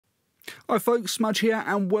Hi folks, Smudge here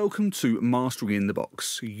and welcome to Mastering in the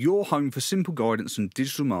Box, your home for simple guidance on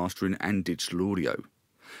digital mastering and digital audio.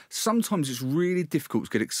 Sometimes it's really difficult to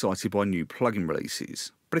get excited by new plugin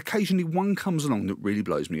releases, but occasionally one comes along that really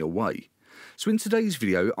blows me away. So in today's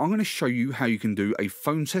video, I'm going to show you how you can do a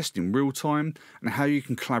phone test in real time and how you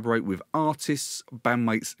can collaborate with artists,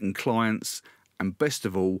 bandmates and clients, and best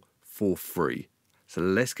of all, for free. So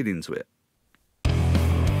let's get into it.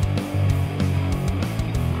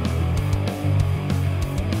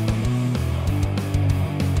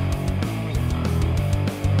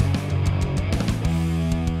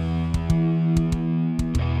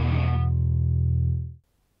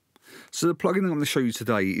 So the plugin I'm going to show you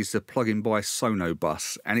today is the plugin by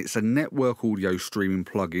Sonobus, and it's a network audio streaming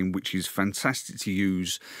plugin which is fantastic to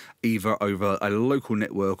use either over a local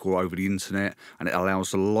network or over the internet, and it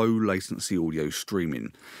allows low latency audio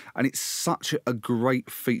streaming. And it's such a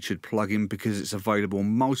great featured plugin because it's available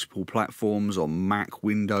on multiple platforms on Mac,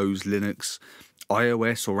 Windows, Linux,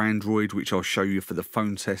 iOS or Android, which I'll show you for the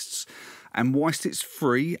phone tests. And whilst it's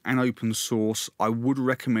free and open source, I would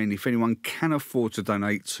recommend if anyone can afford to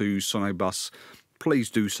donate to Sonobus, please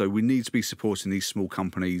do so. We need to be supporting these small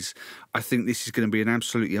companies. I think this is going to be an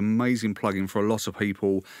absolutely amazing plugin for a lot of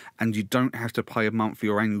people, and you don't have to pay a monthly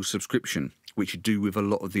or annual subscription, which you do with a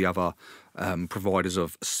lot of the other providers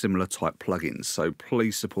of similar type plugins. So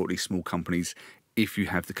please support these small companies if you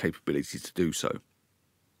have the capability to do so.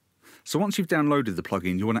 So once you've downloaded the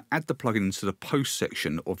plugin, you want to add the plugin into the post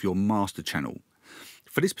section of your master channel.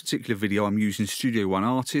 For this particular video, I'm using Studio One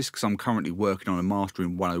Artist because I'm currently working on a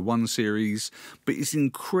Mastering 101 series, but it's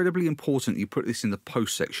incredibly important you put this in the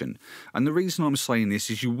post section. And the reason I'm saying this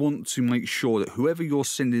is you want to make sure that whoever you're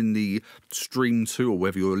sending the stream to, or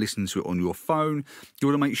whether you're listening to it on your phone, you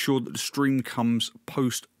want to make sure that the stream comes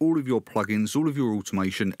post all of your plugins, all of your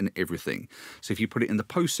automation and everything. So if you put it in the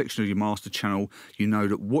post section of your master channel, you know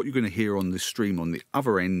that what you're going to hear on the stream on the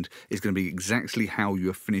other end is going to be exactly how you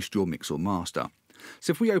have finished your mix or master.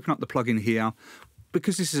 So if we open up the plugin here,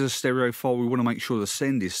 because this is a stereo file, we want to make sure the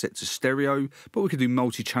send is set to stereo, but we can do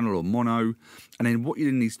multi-channel or mono. And then what you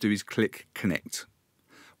then need to do is click connect.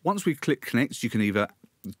 Once we click connect, you can either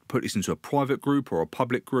put this into a private group or a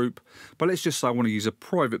public group, but let's just say I want to use a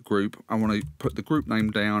private group. I want to put the group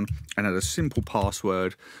name down and add a simple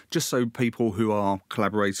password, just so people who are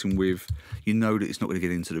collaborating with, you know that it's not going to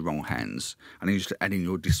get into the wrong hands. And then you just add in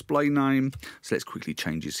your display name. So let's quickly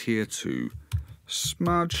change this here to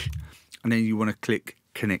Smudge, and then you want to click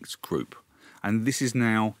connect group, and this is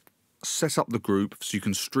now set up the group so you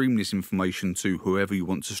can stream this information to whoever you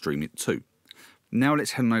want to stream it to. Now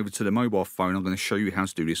let's head on over to the mobile phone. I'm going to show you how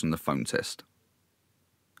to do this on the phone test.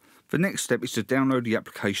 The next step is to download the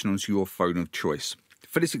application onto your phone of choice.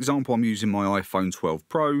 For this example, I'm using my iPhone 12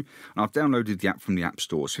 Pro, and I've downloaded the app from the App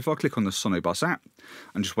Store. So if I click on the Sonobus app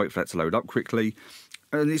and just wait for that to load up quickly,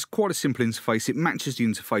 and it's quite a simple interface. It matches the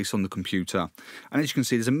interface on the computer, and as you can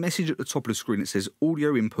see, there's a message at the top of the screen that says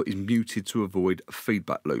audio input is muted to avoid a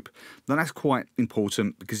feedback loop. Now that's quite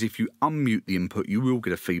important because if you unmute the input, you will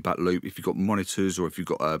get a feedback loop if you've got monitors or if you've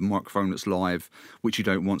got a microphone that's live, which you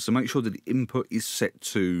don't want. So make sure that the input is set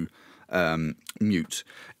to mute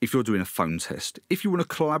if you're doing a phone test. If you want to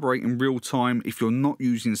collaborate in real time, if you're not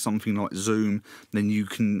using something like Zoom, then you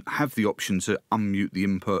can have the option to unmute the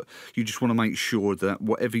input. You just want to make sure that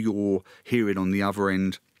whatever you're hearing on the other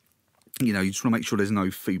end, you know, you just want to make sure there's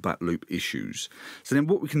no feedback loop issues. So then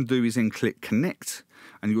what we can do is then click connect,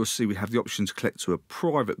 and you'll see we have the option to connect to a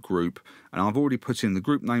private group, and I've already put in the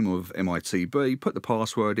group name of MITB, put the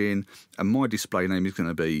password in, and my display name is going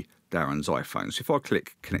to be Darren's iPhone. So if I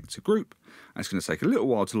click connect to group, and it's going to take a little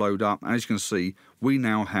while to load up, and as you can see, we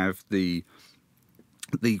now have the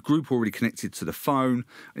group already connected to the phone.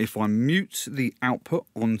 If I mute the output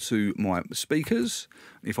onto my speakers,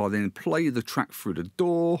 if I then play the track through the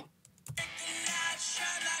door,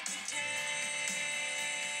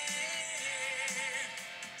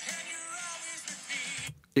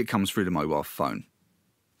 it comes through the mobile phone.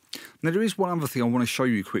 Now there is one other thing I want to show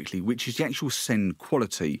you quickly, which is the actual send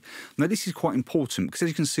quality. Now this is quite important because as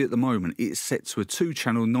you can see at the moment, it's set to a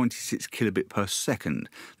 2-channel 96 kilobit per second.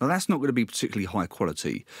 Now that's not going to be particularly high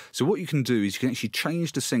quality. So what you can do is you can actually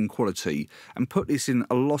change the send quality and put this in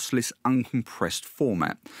a lossless uncompressed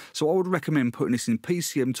format. So I would recommend putting this in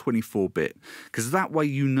PCM 24-bit because that way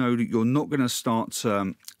you know that you're not going to start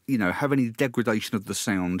you know, have any degradation of the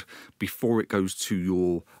sound before it goes to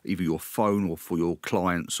your either your phone or for your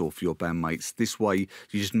clients or for your bandmates. This way,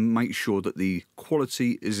 you just make sure that the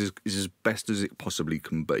quality is as best as it possibly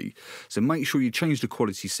can be. So make sure you change the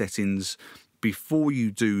quality settings before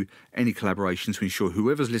you do any collaboration to ensure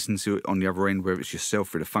whoever's listening to it on the other end, whether it's yourself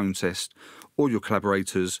for the phone test or your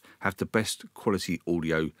collaborators, have the best quality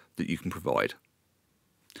audio that you can provide.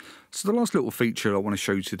 So the last little feature I want to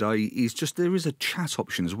show you today is just there is a chat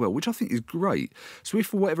option as well, which I think is great. So if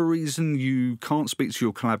for whatever reason you can't speak to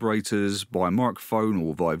your collaborators by microphone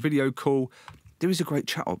or via video call, there is a great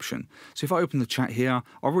chat option. So if I open the chat here,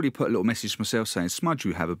 I've already put a little message to myself saying, Smudge,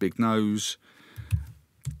 you have a big nose,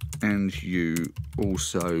 and you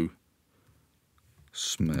also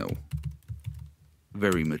smell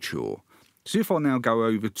very mature. So if I now go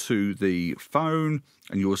over to the phone,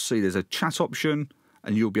 and you'll see there's a chat option,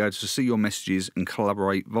 and you'll be able to see your messages and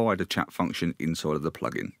collaborate via the chat function inside of the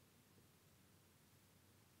plugin.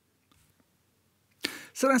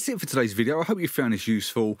 So that's it for today's video. I hope you found this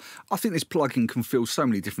useful. I think this plugin can fill so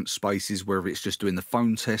many different spaces, whether it's just doing the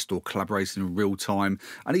phone test or collaborating in real time,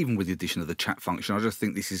 and even with the addition of the chat function. I just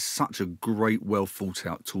think this is such a great, well thought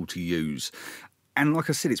out tool to use. And like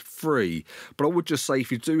I said, it's free, but I would just say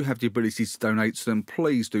if you do have the ability to donate to them,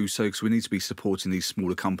 please do so, because we need to be supporting these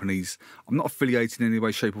smaller companies. I'm not affiliated in any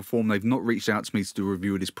way, shape or form. They've not reached out to me to do a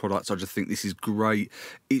review of this product. I just think this is great.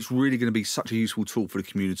 It's really going to be such a useful tool for the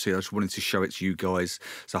community. I just wanted to show it to you guys.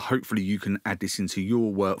 So hopefully you can add this into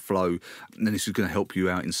your workflow, and then this is going to help you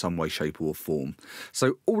out in some way, shape or form.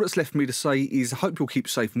 So all that's left for me to say is I hope you'll keep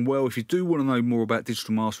safe and well. If you do want to know more about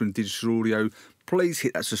digital mastering, digital audio, please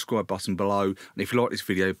hit that subscribe button below. And if you like this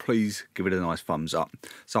video, please give it a nice thumbs up.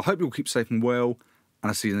 So I hope you'll keep safe and well, and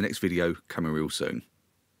I'll see you in the next video coming real soon.